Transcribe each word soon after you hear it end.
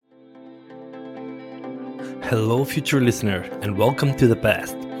Hello, future listener, and welcome to the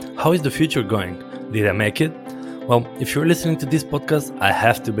past. How is the future going? Did I make it? Well, if you're listening to this podcast, I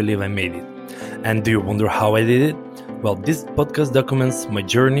have to believe I made it. And do you wonder how I did it? Well, this podcast documents my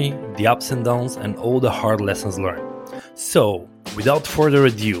journey, the ups and downs, and all the hard lessons learned. So, without further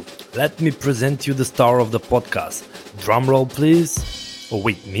ado, let me present you the star of the podcast. Drumroll, please. Oh,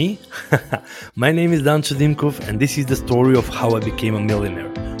 wait, me? My name is Dan Chudimkov, and this is the story of how I became a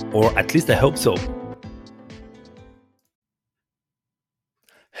millionaire. Or at least I hope so.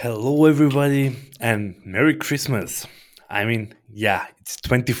 Hello, everybody, and Merry Christmas. It's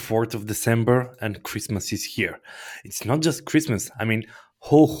 24th of December and Christmas is here. It's not just Christmas,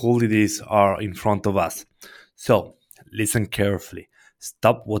 whole holidays are in front of us. So, listen carefully.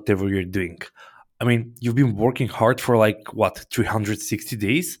 Stop whatever you're doing. You've been working hard for 360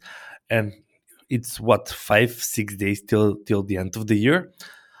 days, and it's 5, 6 days till the end of the year.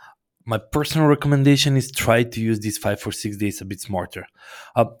 My personal recommendation is try to use these 5 or 6 days a bit smarter.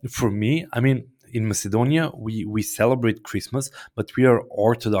 For me, in Macedonia, we celebrate Christmas, but we are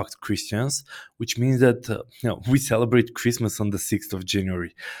Orthodox Christians, which means that we celebrate Christmas on the 6th of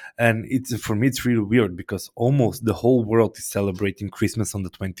January. And it's for me, it's really weird because almost the whole world is celebrating Christmas on the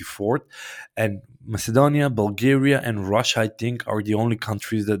 24th. And Macedonia, Bulgaria, and Russia, I think, are the only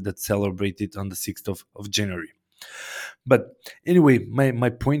countries that celebrate it on the 6th of January. But anyway, my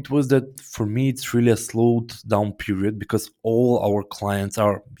point was that for me, it's really a slowed down period because all our clients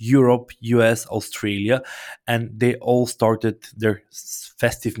are Europe, US, Australia, and they all started their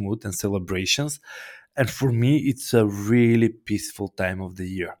festive mood and celebrations. And for me, it's a really peaceful time of the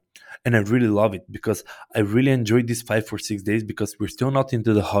year. And I really love it because I really enjoy these 5 or 6 days because we're still not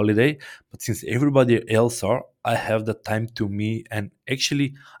into the holiday. But since everybody else are, I have the time to me. And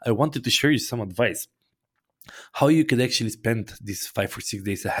actually, I wanted to share you some advice how you could actually spend these 5 or 6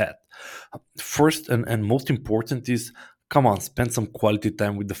 days ahead. First and most important is come on, spend some quality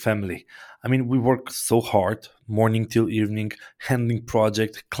time with the family. We work so hard, morning till evening, handling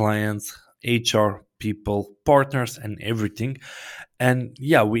project, clients, HR, people, partners, and everything. And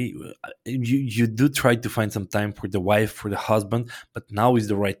yeah, you do try to find some time for the wife, for the husband, but now is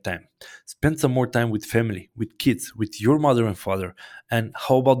the right time. Spend some more time with family, with kids, with your mother and father. And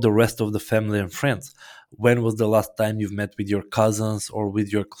how about the rest of the family and friends? When was the last time you've met with your cousins or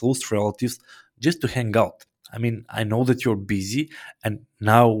with your close relatives just to hang out? I know that you're busy, and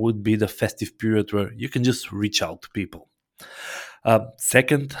now would be the festive period where you can just reach out to people.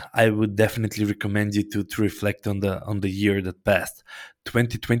 Second, I would definitely recommend you to reflect on the year that passed.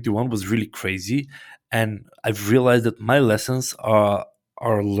 2021 was really crazy, and I've realized that my lessons are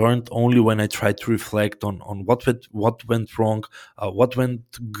learned only when I try to reflect on what went wrong, what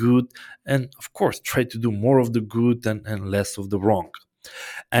went good, and of course try to do more of the good and less of the wrong.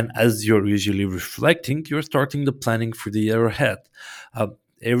 And as you're usually reflecting, you're starting the planning for the year ahead. Uh,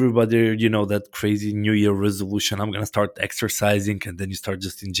 Everybody, that crazy New Year resolution, I'm going to start exercising, and then you start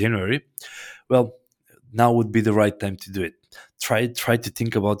just in January. Well, now would be the right time to do it. Try to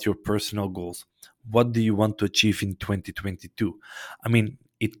think about your personal goals. What do you want to achieve in 2022?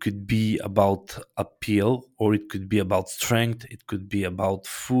 It could be about appeal, or it could be about strength, it could be about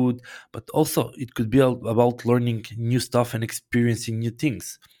food, but also it could be about learning new stuff and experiencing new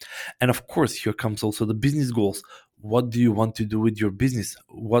things. And of course, here comes also the business goals. What do you want to do with your business?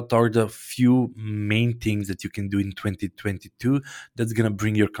 What are the few main things that you can do in 2022 that's going to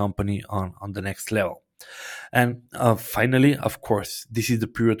bring your company on the next level? And finally, of course, this is the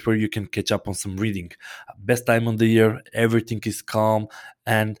period where you can catch up on some reading. Best time of the year, everything is calm.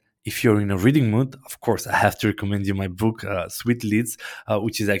 And if you're in a reading mood, of course, I have to recommend you my book, Sweet Leads,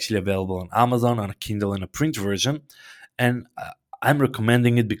 which is actually available on Amazon, on a Kindle, and a print version. And I'm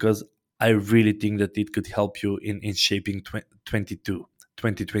recommending it because I really think that it could help you in shaping 2022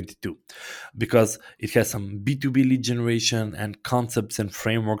 because it has some B2B lead generation and concepts and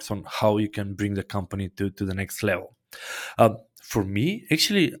frameworks on how you can bring the company to the next level. For me,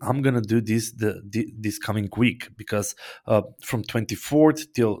 actually, I'm gonna do this coming week because from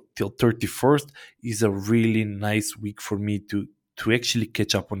 24th till 31st is a really nice week for me to actually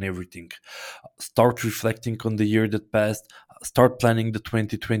catch up on everything, start reflecting on the year that passed, start planning the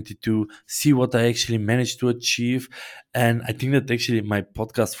 2022, see what I actually managed to achieve. And I think that actually my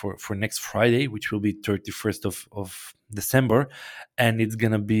podcast for next Friday, which will be 31st of December, and it's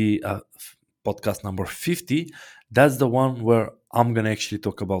going to be podcast number 50, that's the one where I'm going to actually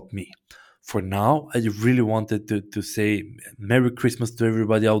talk about me. for now, I really wanted to say Merry Christmas to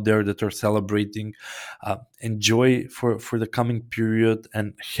everybody out there that are celebrating. Enjoy for the coming period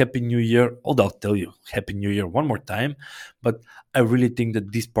and Happy New Year. Although I'll tell you Happy New Year one more time, but I really think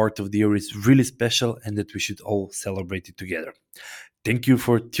that this part of the year is really special and that we should all celebrate it together. Thank you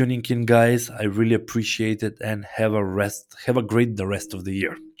for tuning in, guys. I really appreciate it, and have a great the rest of the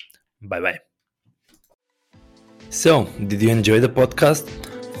year. Bye bye. So, did you enjoy the podcast?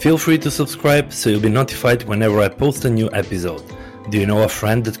 Feel free to subscribe so you'll be notified whenever I post a new episode. Do you know a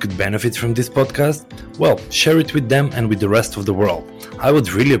friend that could benefit from this podcast? Well, share it with them and with the rest of the world. I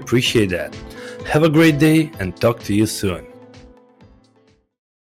would really appreciate that. Have a great day and talk to you soon.